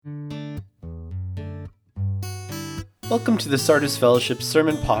Welcome to the Sardis Fellowship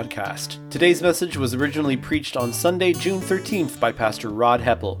Sermon Podcast. Today's message was originally preached on Sunday, June 13th by Pastor Rod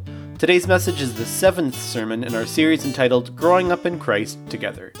Heppel. Today's message is the 7th sermon in our series entitled Growing Up in Christ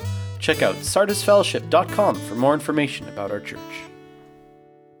Together. Check out sardisfellowship.com for more information about our church.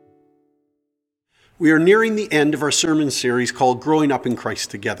 We are nearing the end of our sermon series called Growing Up in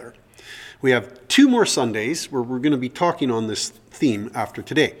Christ Together. We have 2 more Sundays where we're going to be talking on this theme after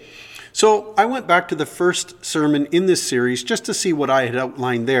today. So I went back to the first sermon in this series just to see what I had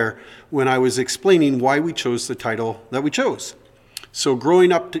outlined there when I was explaining why we chose the title that we chose. So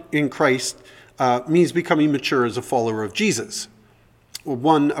growing up in Christ means becoming mature as a follower of Jesus.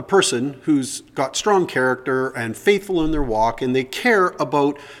 A person who's got strong character and faithful in their walk, and they care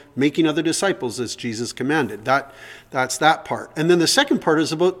about making other disciples as Jesus commanded. That's that part. And then the second part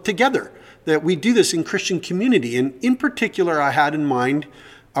is about together, that we do this in Christian community. And in particular, I had in mind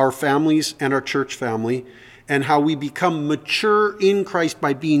our families and our church family, and how we become mature in Christ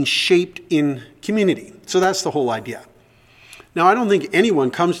by being shaped in community. So that's the whole idea. Now, I don't think anyone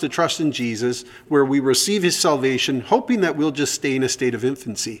comes to trust in Jesus where we receive his salvation hoping that we'll just stay in a state of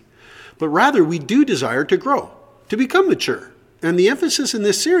infancy. But rather, we do desire to grow, to become mature. And the emphasis in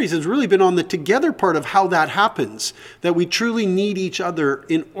this series has really been on the together part of how that happens, that we truly need each other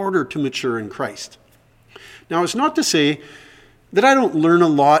in order to mature in Christ. Now, it's not to say that I don't learn a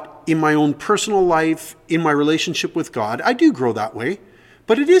lot in my own personal life, in my relationship with God. I do grow that way.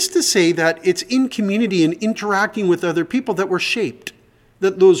 But it is to say that it's in community and interacting with other people that we're shaped,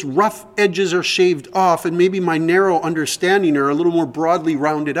 that those rough edges are shaved off and maybe my narrow understanding are a little more broadly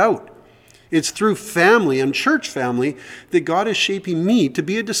rounded out. It's through family and church family that God is shaping me to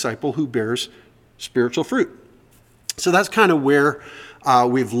be a disciple who bears spiritual fruit. So that's kind of where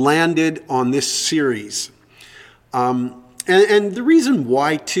we've landed on this series. And the reason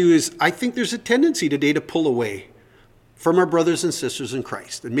why, too, is I think there's a tendency today to pull away from our brothers and sisters in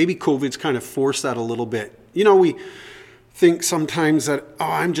Christ. And maybe COVID's kind of forced that a little bit. You know, we think sometimes that,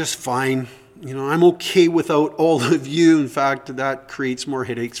 I'm just fine. You know, I'm okay without all of you. In fact, that creates more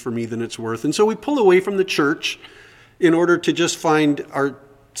headaches for me than it's worth. And so we pull away from the church in order to just find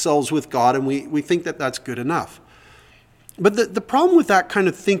ourselves with God, and we think that that's good enough. But the problem with that kind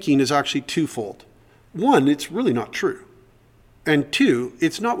of thinking is actually twofold. One, it's really not true. And 2,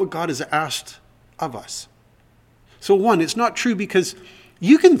 it's not what God has asked of us. So 1, it's not true because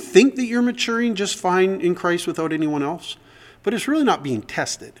you can think that you're maturing just fine in Christ without anyone else, but it's really not being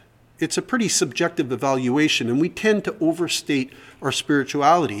tested. It's a pretty subjective evaluation, and we tend to overstate our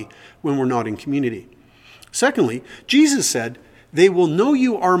spirituality when we're not in community. Secondly, Jesus said, "They will know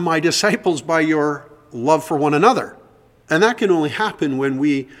you are my disciples by your love for one another." And that can only happen when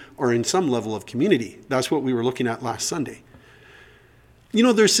we are in some level of community. That's what we were looking at last Sunday. You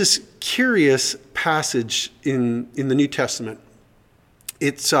know, there's this curious passage in the New Testament.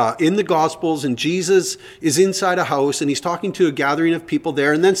 It's in the Gospels, and Jesus is inside a house, and he's talking to a gathering of people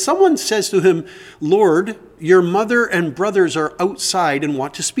there. And then someone says to him, "Lord, your mother and brothers are outside and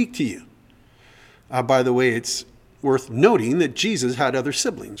want to speak to you." By the way, it's worth noting that Jesus had other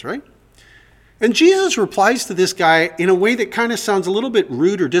siblings, right? And Jesus replies to this guy in a way that kind of sounds a little bit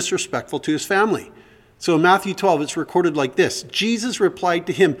rude or disrespectful to his family. So in Matthew 12, it's recorded like this. Jesus replied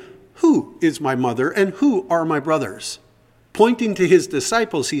to him, "Who is my mother and who are my brothers?" Pointing to his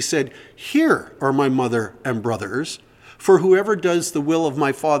disciples, he said, "Here are my mother and brothers, for whoever does the will of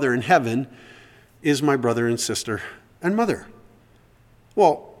my Father in heaven is my brother and sister and mother."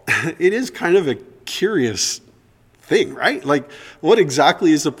 Well, it is kind of a curious thing, right? Like, what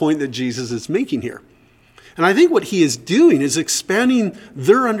exactly is the point that Jesus is making here? And I think what he is doing is expanding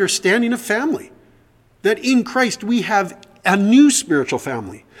their understanding of family. That in Christ we have a new spiritual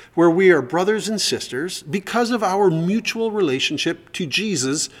family where we are brothers and sisters because of our mutual relationship to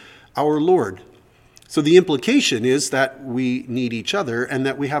Jesus, our Lord. So the implication is that we need each other and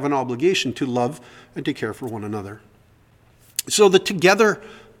that we have an obligation to love and to care for one another. So the together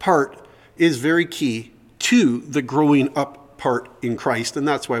part is very key to the growing up part in Christ, and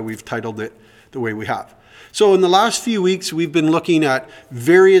that's why we've titled it the way we have. So in the last few weeks, we've been looking at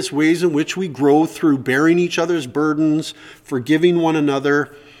various ways in which we grow through bearing each other's burdens, forgiving one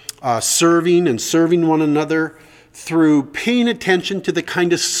another, serving one another, through paying attention to the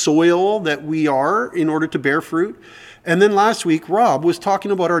kind of soil that we are in order to bear fruit. And then last week, Rob was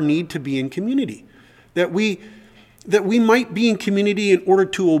talking about our need to be in community, that we might be in community in order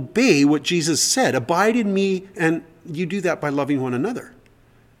to obey what Jesus said, "Abide in me," and you do that by loving one another.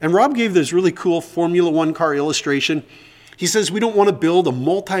 And Rob gave this really cool Formula One car illustration. He says we don't want to build a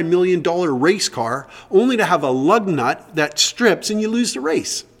multi-million-dollar race car only to have a lug nut that strips and you lose the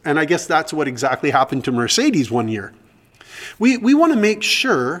race. And I guess that's what exactly happened to Mercedes one year. We want to make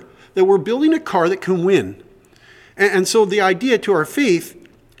sure that we're building a car that can win. And so the idea to our faith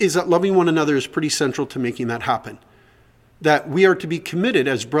is that loving one another is pretty central to making that happen. That we are to be committed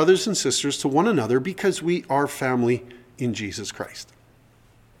as brothers and sisters to one another because we are family in Jesus Christ.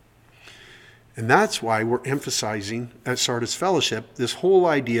 And that's why we're emphasizing at Sardis Fellowship this whole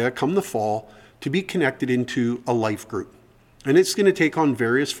idea, come the fall, to be connected into a life group. And it's going to take on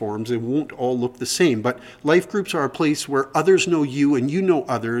various forms. It won't all look the same. But life groups are a place where others know you and you know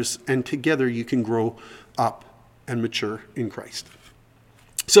others, and together you can grow up and mature in Christ.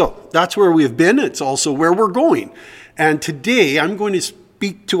 So that's where we have been. It's also where we're going. And today I'm going to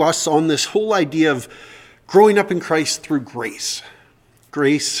speak to us on this whole idea of growing up in Christ through grace.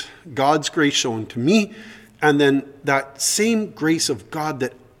 Grace, God's grace shown to me, and then that same grace of God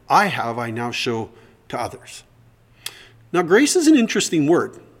that I have, I now show to others. Now, grace is an interesting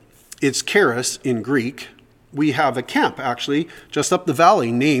word. It's charis in Greek. We have a camp, actually, just up the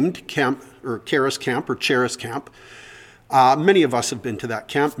valley named Camp, or Charis Camp, or Charis Camp. Many of us have been to that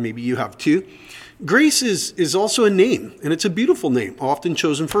camp. Maybe you have too. Grace is also a name, and it's a beautiful name, often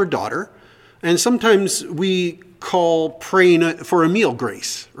chosen for a daughter. And sometimes we call praying for a meal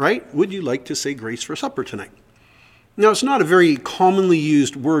grace, right? Would you like to say grace for supper tonight? Now, it's not a very commonly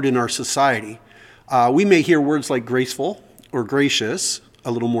used word in our society. We may hear words like graceful or gracious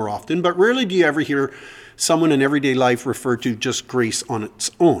a little more often, but rarely do you ever hear someone in everyday life refer to just grace on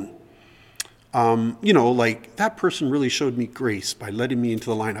its own. Like that person really showed me grace by letting me into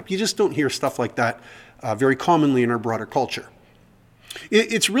the lineup. You just don't hear stuff like that very commonly in our broader culture.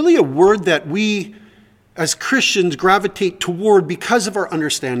 It's really a word that we as Christians gravitate toward because of our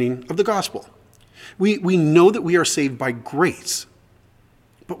understanding of the gospel. We know that we are saved by grace,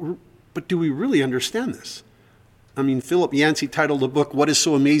 but do we really understand this? I mean, Philip Yancey titled the book, What's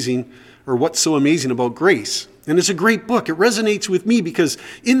so amazing about grace? And it's a great book. It resonates with me because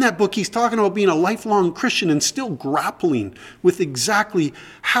in that book, he's talking about being a lifelong Christian and still grappling with exactly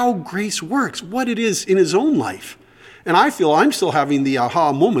how grace works, what it is in his own life. And I feel I'm still having the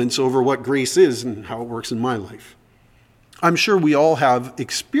aha moments over what grace is and how it works in my life. I'm sure we all have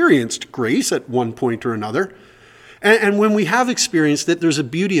experienced grace at one point or another. And when we have experienced it, there's a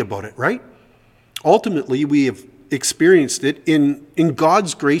beauty about it, right? Ultimately, we have experienced it in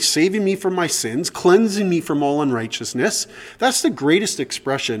God's grace, saving me from my sins, cleansing me from all unrighteousness. That's the greatest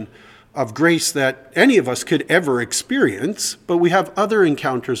expression of grace that any of us could ever experience, but we have other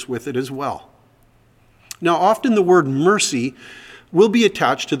encounters with it as well. Now, often the word mercy will be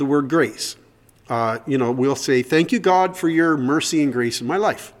attached to the word grace. We'll say, thank you, God, for your mercy and grace in my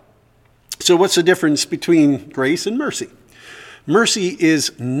life. So what's the difference between grace and mercy? Mercy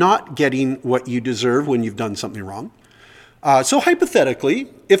is not getting what you deserve when you've done something wrong. So hypothetically,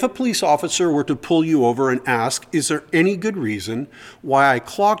 if a police officer were to pull you over and ask, is there any good reason why I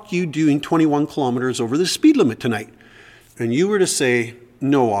clocked you doing 21 kilometers over the speed limit tonight? And you were to say,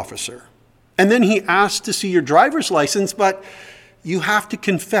 no, officer. And then he asked to see your driver's license, but you have to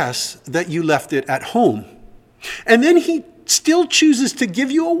confess that you left it at home. And then he still chooses to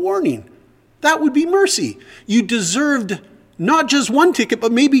give you a warning. That would be mercy. You deserved not just one ticket,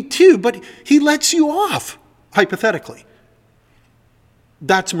 but maybe two, but he lets you off, hypothetically.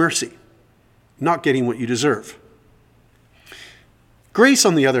 That's mercy, not getting what you deserve. Grace,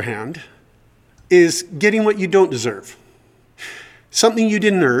 on the other hand, is getting what you don't deserve. Something you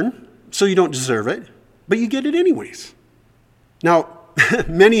didn't earn, so you don't deserve it, but you get it anyways. Now,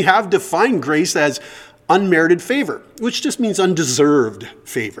 many have defined grace as unmerited favor, which just means undeserved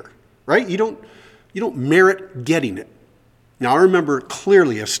favor, right? You don't merit getting it. Now, I remember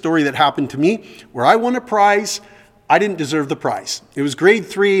clearly a story that happened to me where I won a prize. I didn't deserve the prize. It was grade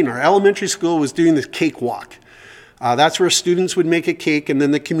 3, and our elementary school was doing this cake walk. That's where students would make a cake, and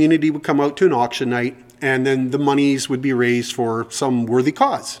then the community would come out to an auction night, and then the monies would be raised for some worthy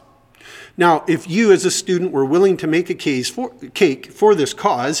cause. Now, if you as a student were willing to make a cake for this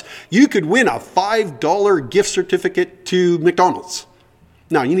cause, you could win a $5 gift certificate to McDonald's.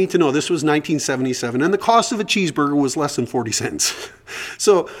 Now, you need to know this was 1977, and the cost of a cheeseburger was less than 40 cents.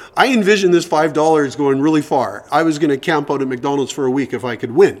 So I envisioned this $5 going really far. I was going to camp out at McDonald's for a week if I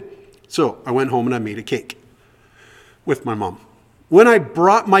could win. So I went home and I made a cake with my mom. When I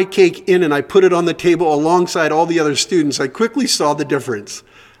brought my cake in and I put it on the table alongside all the other students, I quickly saw the difference.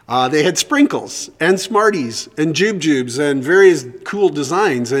 They had sprinkles and Smarties and Jubes and various cool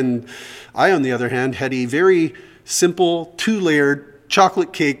designs. And I, on the other hand, had a very simple 2-layered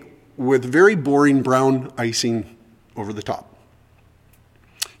chocolate cake with very boring brown icing over the top.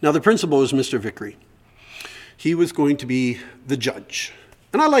 Now, the principal was Mr. Vickery. He was going to be the judge.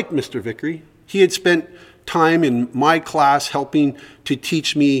 And I liked Mr. Vickery. He had spent time in my class helping to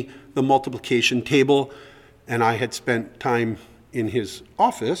teach me the multiplication table, and I had spent time in his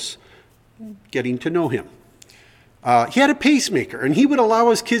office getting to know him. He had a pacemaker, and he would allow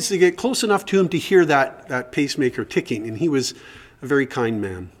his kids to get close enough to him to hear that pacemaker ticking, and he was a very kind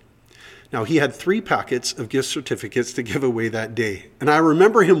man. Now, he had 3 packets of gift certificates to give away that day, and I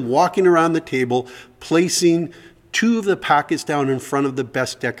remember him walking around the table, placing 2 of the packets down in front of the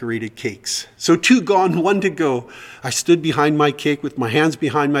best decorated cakes. So 2 gone, 1 to go. I stood behind my cake with my hands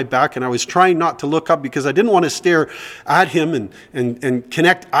behind my back, and I was trying not to look up because I didn't want to stare at him and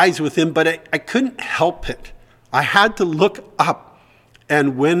connect eyes with him, but I couldn't help it. I had to look up,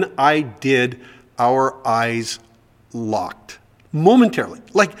 and when I did, our eyes locked momentarily,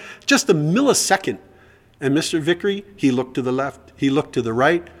 like just a millisecond. And Mr. Vickery, he looked to the left, he looked to the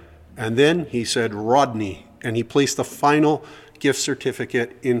right, and then he said, "Rodney," and he placed the final gift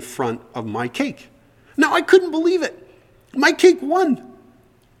certificate in front of my cake. Now, I couldn't believe it. My cake won.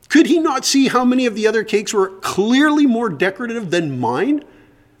 Could he not see how many of the other cakes were clearly more decorative than mine?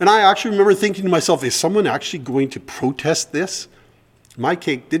 And I actually remember thinking to myself, is someone actually going to protest this? My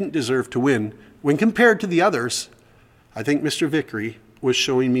cake didn't deserve to win. When compared to the others, I think Mr. Vickery was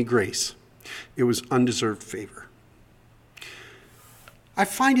showing me grace. It was undeserved favor. I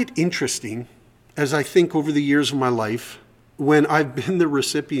find it interesting as I think over the years of my life, when I've been the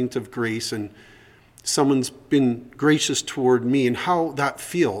recipient of grace and someone's been gracious toward me, and how that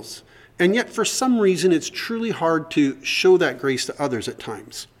feels. And yet, for some reason, it's truly hard to show that grace to others at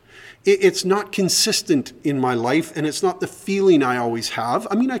times. It's not consistent in my life, and it's not the feeling I always have.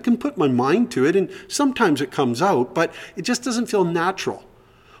 I mean, I can put my mind to it, and sometimes it comes out, but it just doesn't feel natural.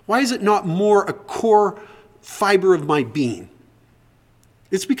 Why is it not more a core fiber of my being?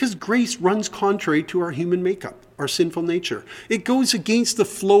 It's because grace runs contrary to our human makeup, our sinful nature. It goes against the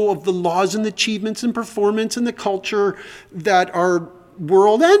flow of the laws and achievements and performance and the culture that our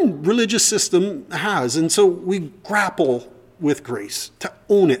world and religious system has. And so we grapple with grace to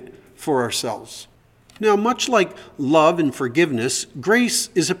own it for ourselves. Now, much like love and forgiveness, grace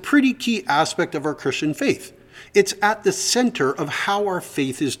is a pretty key aspect of our Christian faith. It's at the center of how our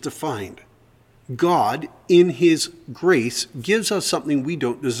faith is defined. God, in his grace, gives us something we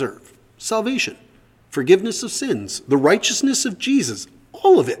don't deserve. Salvation, forgiveness of sins, the righteousness of Jesus,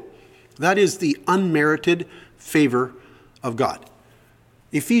 all of it. That is the unmerited favor of God.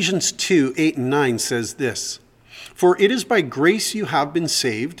 Ephesians 2:8-9 says this, "For it is by grace you have been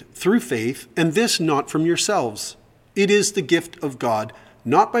saved through faith, and this not from yourselves. It is the gift of God,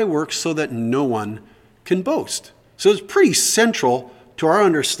 not by works, so that no one can boast." So it's pretty central to our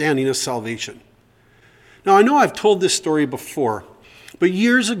understanding of salvation. Now, I know I've told this story before, but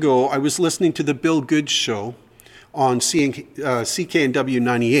years ago I was listening to the Bill Goods show on CKNW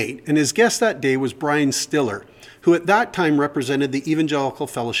 98, and his guest that day was Brian Stiller, who at that time represented the Evangelical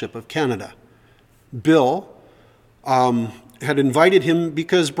Fellowship of Canada. Bill had invited him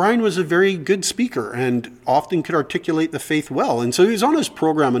because Brian was a very good speaker and often could articulate the faith well. And so he was on his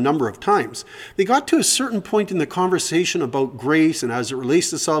program a number of times. They got to a certain point in the conversation about grace and as it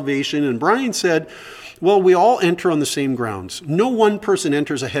relates to salvation. And Brian said, well, we all enter on the same grounds. No one person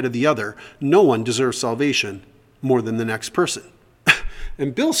enters ahead of the other. No one deserves salvation more than the next person.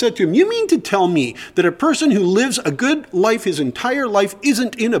 And Bill said to him, you mean to tell me that a person who lives a good life his entire life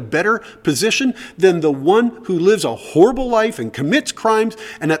isn't in a better position than the one who lives a horrible life and commits crimes,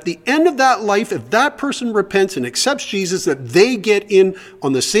 and at the end of that life, if that person repents and accepts Jesus, that they get in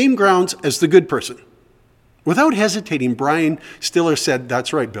on the same grounds as the good person? Without hesitating, Brian Stiller said,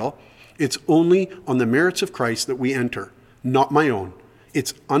 that's right, Bill. It's only on the merits of Christ that we enter, not my own.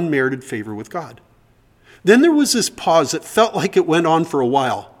 It's unmerited favor with God. Then there was this pause that felt like it went on for a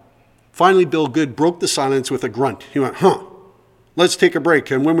while. Finally, Bill Good broke the silence with a grunt. He went, let's take a break,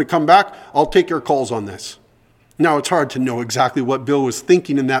 and when we come back, I'll take your calls on this. Now, it's hard to know exactly what Bill was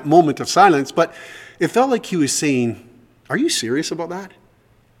thinking in that moment of silence, but it felt like he was saying, are you serious about that?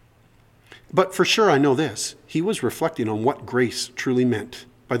 But for sure, I know this. He was reflecting on what grace truly meant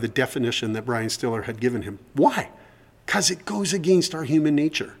by the definition that Brian Stiller had given him. Why? Because it goes against our human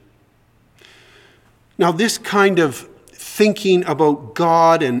nature. Now, this kind of thinking about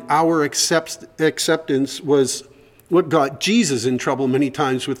God and our acceptance was what got Jesus in trouble many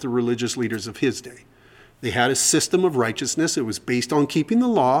times with the religious leaders of his day. They had a system of righteousness. It was based on keeping the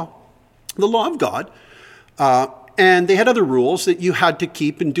law of God. And they had other rules that you had to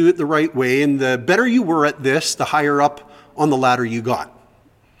keep and do it the right way. And the better you were at this, the higher up on the ladder you got.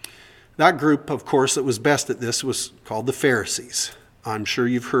 That group, of course, that was best at this was called the Pharisees. I'm sure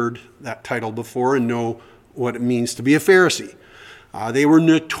you've heard that title before and know what it means to be a Pharisee. They were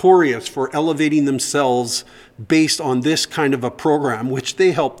notorious for elevating themselves based on this kind of a program, which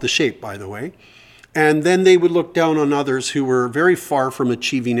they helped to shape, by the way. And then they would look down on others who were very far from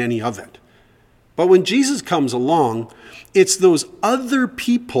achieving any of it. But when Jesus comes along, it's those other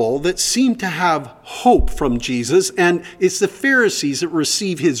people that seem to have hope from Jesus, and it's the Pharisees that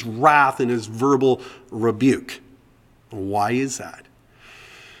receive his wrath and his verbal rebuke. Why is that?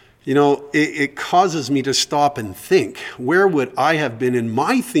 You know, it causes me to stop and think, where would I have been in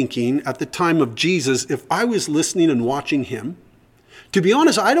my thinking at the time of Jesus if I was listening and watching him? To be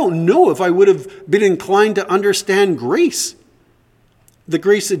honest, I don't know if I would have been inclined to understand grace. The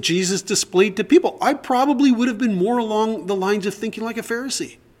grace that Jesus displayed to people. I probably would have been more along the lines of thinking like a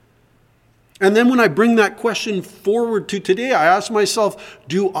Pharisee. And then when I bring that question forward to today, I ask myself,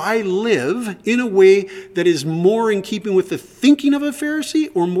 do I live in a way that is more in keeping with the thinking of a Pharisee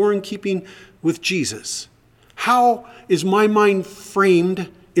or more in keeping with Jesus? How is my mind framed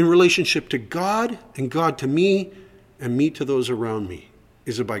in relationship to God and God to me and me to those around me?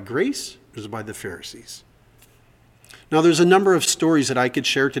 Is it by grace or is it by the Pharisees? Now, there's a number of stories that I could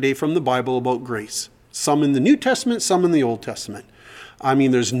share today from the Bible about grace. Some in the New Testament, some in the Old Testament. I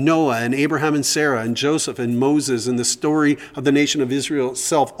mean, there's Noah and Abraham and Sarah and Joseph and Moses and the story of the nation of Israel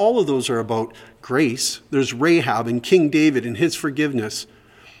itself. All of those are about grace. There's Rahab and King David and his forgiveness.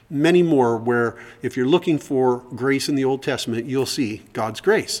 Many more where if you're looking for grace in the Old Testament, you'll see God's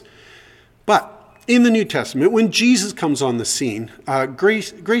grace. But in the New Testament, when Jesus comes on the scene,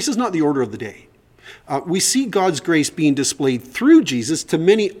 grace is not the order of the day. We see God's grace being displayed through Jesus to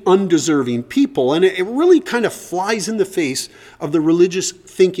many undeserving people, and it really kind of flies in the face of the religious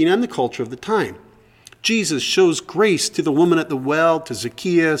thinking and the culture of the time. Jesus shows grace to the woman at the well, to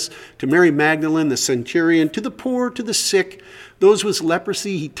Zacchaeus, to Mary Magdalene, the centurion, to the poor, to the sick, those with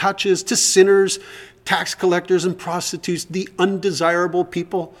leprosy he touches, to sinners, tax collectors and prostitutes, the undesirable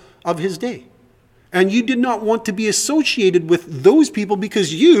people of his day. And you did not want to be associated with those people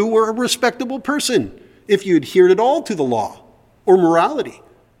because you were a respectable person if you adhered at all to the law or morality.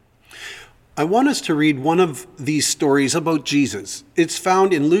 I want us to read one of these stories about Jesus. It's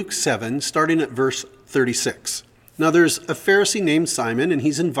found in Luke 7, starting at verse 36. Now there's a Pharisee named Simon, and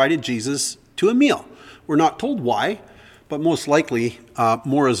he's invited Jesus to a meal. We're not told why, but most likely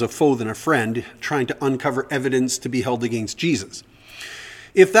more as a foe than a friend, trying to uncover evidence to be held against Jesus.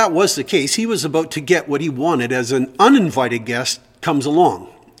 If that was the case, he was about to get what he wanted as an uninvited guest comes along.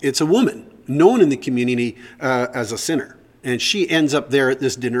 It's a woman known in the community as a sinner, and she ends up there at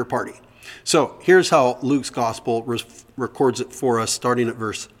this dinner party. So here's how Luke's gospel records it for us, starting at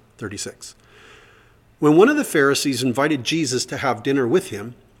verse 36. When one of the Pharisees invited Jesus to have dinner with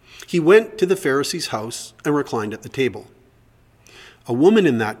him, he went to the Pharisee's house and reclined at the table. A woman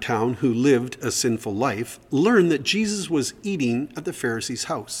in that town who lived a sinful life learned that Jesus was eating at the Pharisee's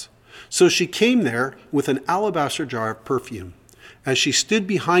house. So she came there with an alabaster jar of perfume. As she stood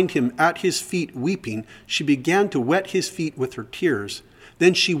behind him at his feet weeping, she began to wet his feet with her tears.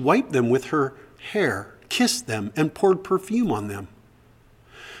 Then she wiped them with her hair, kissed them, and poured perfume on them.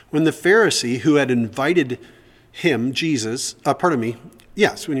 When the Pharisee who had invited Jesus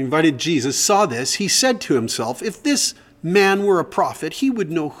saw this, he said to himself, if this man were a prophet, he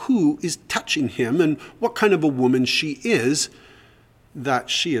would know who is touching him and what kind of a woman she is, that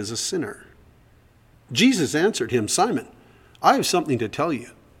she is a sinner. Jesus answered him, Simon, I have something to tell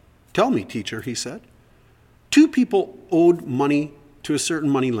you. Tell me, teacher, he said. 2 people owed money to a certain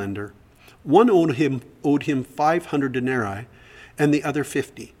money lender. One owed him 500 denarii and the other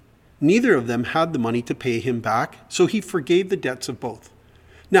 50. Neither of them had the money to pay him back, so he forgave the debts of both.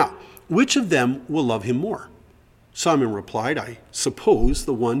 Now, which of them will love him more? Simon replied, I suppose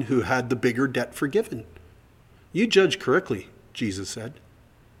the one who had the bigger debt forgiven. You judge correctly, Jesus said.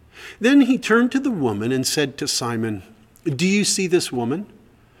 Then he turned to the woman and said to Simon, do you see this woman?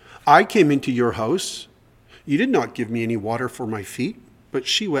 I came into your house. You did not give me any water for my feet, but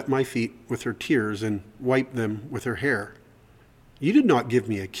she wet my feet with her tears and wiped them with her hair. You did not give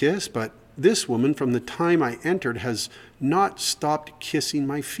me a kiss, but this woman from the time I entered has not stopped kissing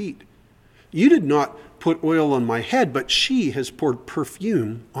my feet. You did not put oil on my head, but she has poured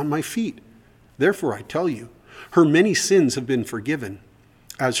perfume on my feet. Therefore, I tell you, her many sins have been forgiven,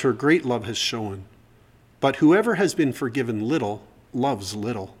 as her great love has shown. But whoever has been forgiven little loves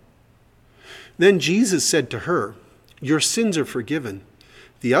little. Then Jesus said to her, your sins are forgiven.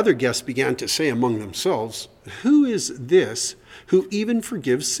 The other guests began to say among themselves, who is this who even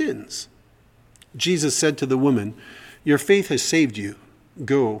forgives sins? Jesus said to the woman, your faith has saved you.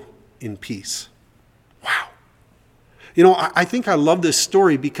 Go in peace. Wow. You know, I think I love this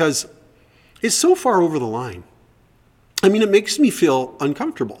story because it's so far over the line. I mean, it makes me feel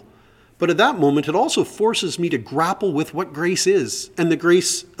uncomfortable. But at that moment, it also forces me to grapple with what grace is and the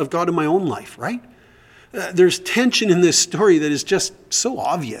grace of God in my own life, right? There's tension in this story that is just so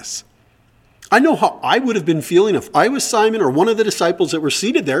obvious. I know how I would have been feeling if I was Simon or one of the disciples that were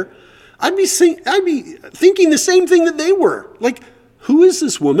seated there. I'd be thinking the same thing that they were. Like, who is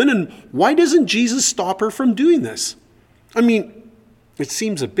this woman and why doesn't Jesus stop her from doing this? I mean, it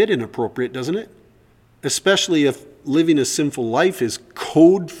seems a bit inappropriate, doesn't it? Especially if living a sinful life is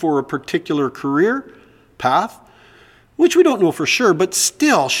code for a particular career path, which we don't know for sure, but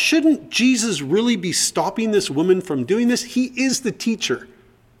still, shouldn't Jesus really be stopping this woman from doing this? He is the teacher.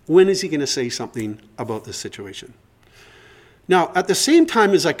 When is he going to say something about this situation? Now, at the same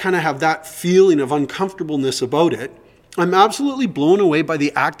time as I kind of have that feeling of uncomfortableness about it, I'm absolutely blown away by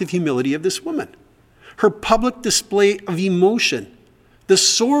the act of humility of this woman. Her public display of emotion, the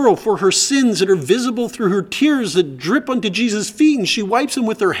sorrow for her sins that are visible through her tears that drip onto Jesus' feet, and she wipes them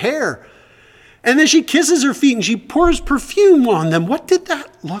with her hair. And then she kisses her feet and she pours perfume on them. What did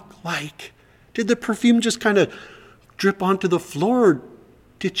that look like? Did the perfume just kind of drip onto the floor? Or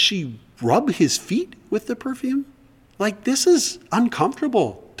did she rub his feet with the perfume? Like, this is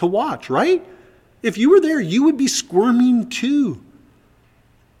uncomfortable to watch, right? If you were there, you would be squirming too.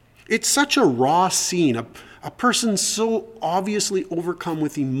 It's such a raw scene, a person so obviously overcome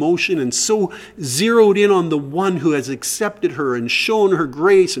with emotion and so zeroed in on the one who has accepted her and shown her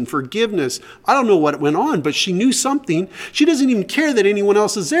grace and forgiveness. I don't know what went on, but she knew something. She doesn't even care that anyone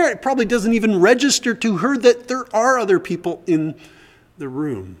else is there. It probably doesn't even register to her that there are other people in the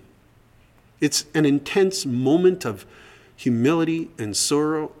room. It's an intense moment of humility and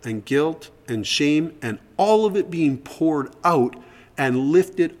sorrow and guilt and shame, and all of it being poured out and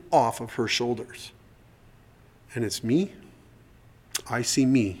lifted off of her shoulders. And it's me. I see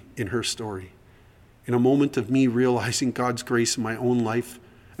me in her story. In a moment of me realizing God's grace in my own life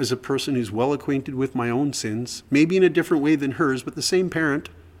as a person who's well acquainted with my own sins, maybe in a different way than hers, but the same parent.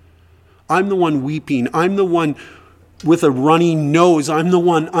 I'm the one weeping. I'm the one with a runny nose. I'm the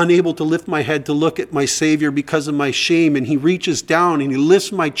one unable to lift my head to look at my Savior because of my shame. And he reaches down and he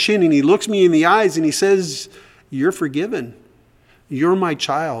lifts my chin and he looks me in the eyes and he says, "You're forgiven. You're my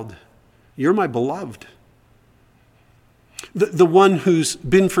child. You're my beloved." The one who's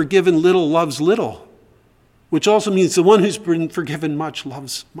been forgiven little loves little, which also means the one who's been forgiven much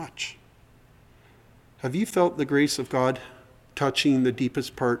loves much. Have you felt the grace of God touching the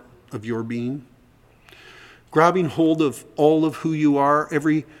deepest part of your being? Grabbing hold of all of who you are,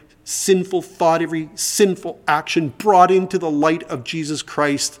 every sinful thought, every sinful action brought into the light of Jesus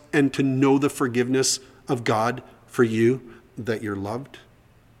Christ, and to know the forgiveness of God for you, that you're loved?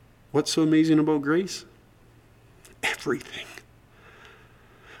 What's so amazing about grace? Everything.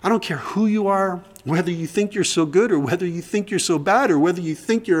 I don't care who you are, whether you think you're so good or whether you think you're so bad or whether you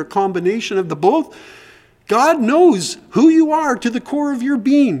think you're a combination of the both. God knows who you are to the core of your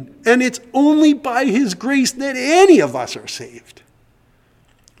being, and it's only by his grace that any of us are saved.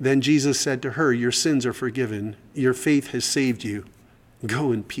 Then Jesus said to her, "Your sins are forgiven. Your faith has saved you.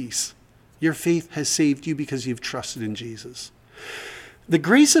 Go in peace." Your faith has saved you because you've trusted in Jesus. The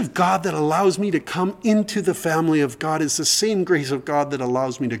grace of God that allows me to come into the family of God is the same grace of God that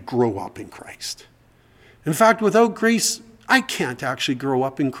allows me to grow up in Christ. In fact, without grace, I can't actually grow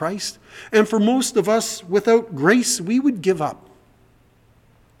up in Christ. And for most of us, without grace, we would give up.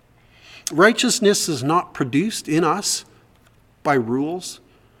 Righteousness is not produced in us by rules,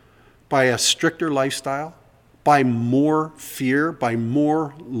 by a stricter lifestyle, by more fear, by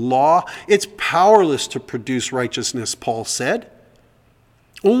more law. It's powerless to produce righteousness, Paul said.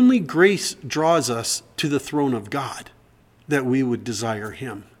 Only grace draws us to the throne of God, that we would desire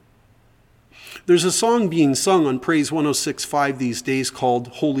him. There's a song being sung on Praise 106.5 these days called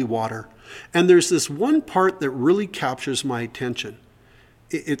Holy Water. And there's this one part that really captures my attention.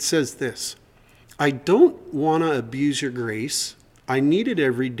 It says this: "I don't want to abuse your grace. I need it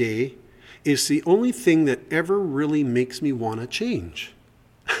every day. It's the only thing that ever really makes me want to change."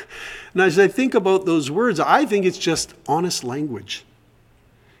 And as I think about those words, I think it's just honest language.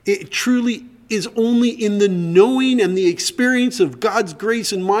 It truly is only in the knowing and the experience of God's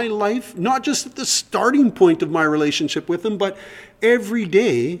grace in my life, not just at the starting point of my relationship with him, but every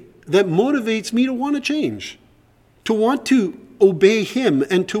day, that motivates me to want to change, to want to obey him,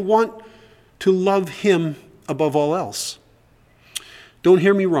 and to want to love him above all else. Don't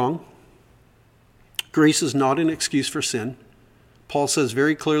hear me wrong. Grace is not an excuse for sin. Paul says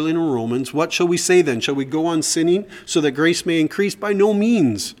very clearly in Romans, "What shall we say then? Shall we go on sinning so that grace may increase? By no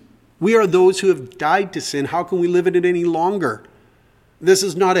means. We are those who have died to sin. How can we live in it any longer?" This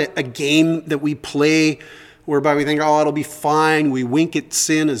is not a game that we play whereby we think, oh, it'll be fine. We wink at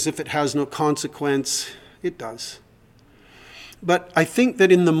sin as if it has no consequence. It does. But I think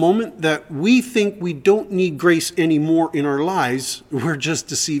that in the moment that we think we don't need grace anymore in our lives, we're just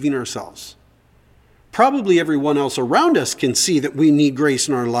deceiving ourselves. Probably everyone else around us can see that we need grace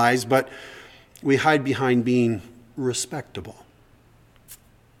in our lives, but we hide behind being respectable.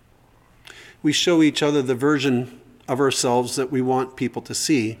 We show each other the version of ourselves that we want people to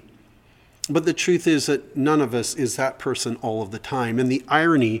see. But the truth is that none of us is that person all of the time. And the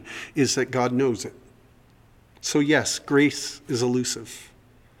irony is that God knows it. So yes, grace is elusive.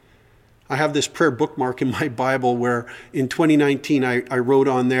 I have this prayer bookmark in my Bible where in 2019 I wrote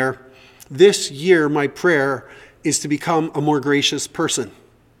on there, this year my prayer is to become a more gracious person.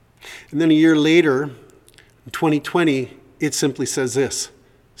 And then a year later, in 2020, it simply says this,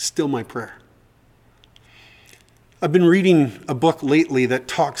 still my prayer. I've been reading a book lately that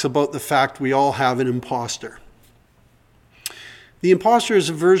talks about the fact we all have an imposter. The imposter is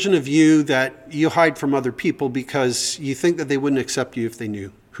a version of you that you hide from other people because you think that they wouldn't accept you if they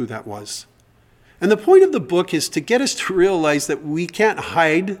knew who that was. And the point of the book is to get us to realize that we can't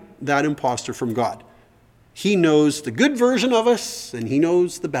hide that imposter from God. He knows the good version of us and he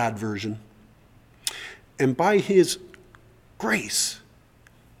knows the bad version. And by his grace,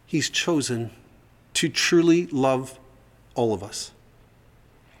 he's chosen to truly love all of us.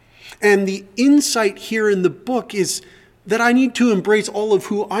 And the insight here in the book is that I need to embrace all of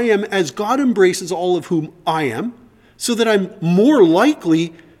who I am as God embraces all of whom I am, so that I'm more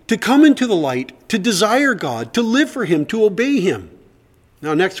likely to come into the light, to desire God, to live for him, to obey him.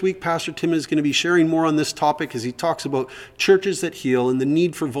 Now, next week, Pastor Tim is going to be sharing more on this topic as he talks about churches that heal and the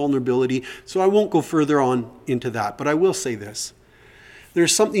need for vulnerability. So I won't go further on into that, but I will say this.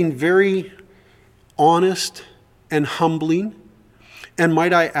 There's something very honest and humbling, and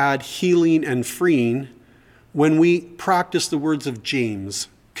might I add, healing and freeing, when we practice the words of James,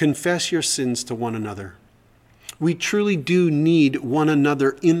 confess your sins to one another. We truly do need one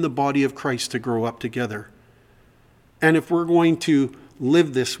another in the body of Christ to grow up together. And if we're going to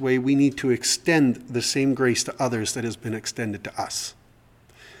live this way, we need to extend the same grace to others that has been extended to us.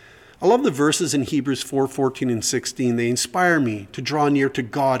 I love the verses in Hebrews 4:14 and 16. They inspire me to draw near to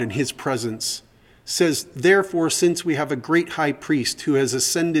God in his presence. It says, therefore, since we have a great high priest who has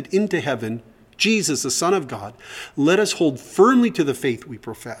ascended into heaven, Jesus, the Son of God, let us hold firmly to the faith we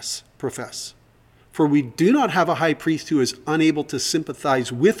profess. For we do not have a high priest who is unable to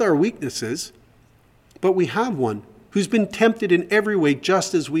sympathize with our weaknesses, but we have one who's been tempted in every way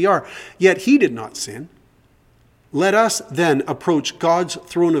just as we are, yet he did not sin. Let us then approach God's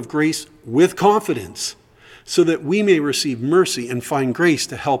throne of grace with confidence, so that we may receive mercy and find grace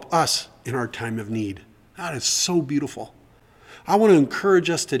to help us in our time of need. That is so beautiful. I want to encourage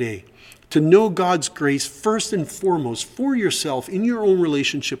us today to know God's grace first and foremost for yourself in your own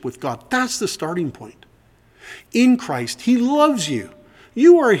relationship with God. That's the starting point. In Christ, he loves you.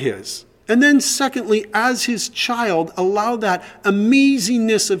 You are his. And then secondly, as his child, allow that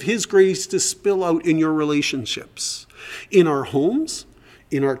amazingness of his grace to spill out in your relationships, in our homes,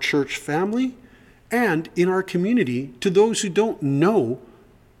 in our church family, and in our community to those who don't know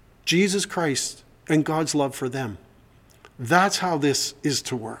Jesus Christ and God's love for them. That's how this is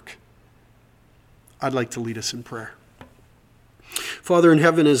to work. I'd like to lead us in prayer. Father in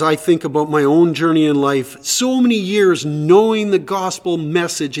heaven, as I think about my own journey in life, so many years knowing the gospel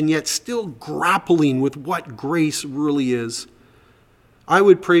message and yet still grappling with what grace really is, I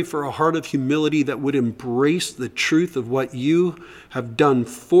would pray for a heart of humility that would embrace the truth of what you have done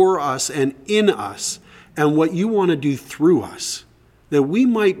for us and in us and what you want to do through us. That we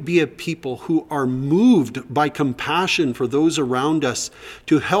might be a people who are moved by compassion for those around us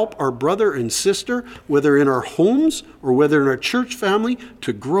to help our brother and sister, whether in our homes or whether in our church family,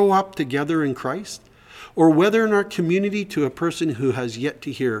 to grow up together in Christ, or whether in our community to a person who has yet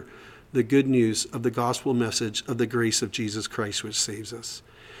to hear the good news of the gospel message of the grace of Jesus Christ, which saves us.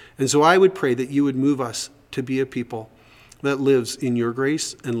 And so I would pray that you would move us to be a people that lives in your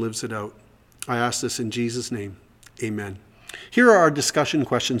grace and lives it out. I ask this in Jesus' name. Amen. Here are our discussion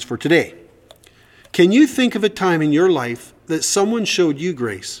questions for today. Can you think of a time in your life that someone showed you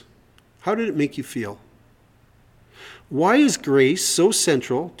grace? How did it make you feel? Why is grace so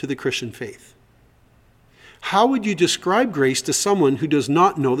central to the Christian faith? How would you describe grace to someone who does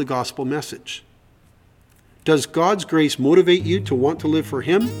not know the gospel message? Does God's grace motivate you to want to live for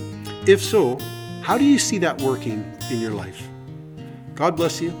him? If so, how do you see that working in your life? God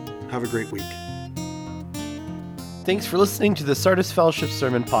bless you. Have a great week. Thanks for listening to the Sardis Fellowship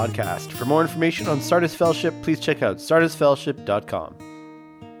Sermon Podcast. For more information on Sardis Fellowship, please check out sardisfellowship.com.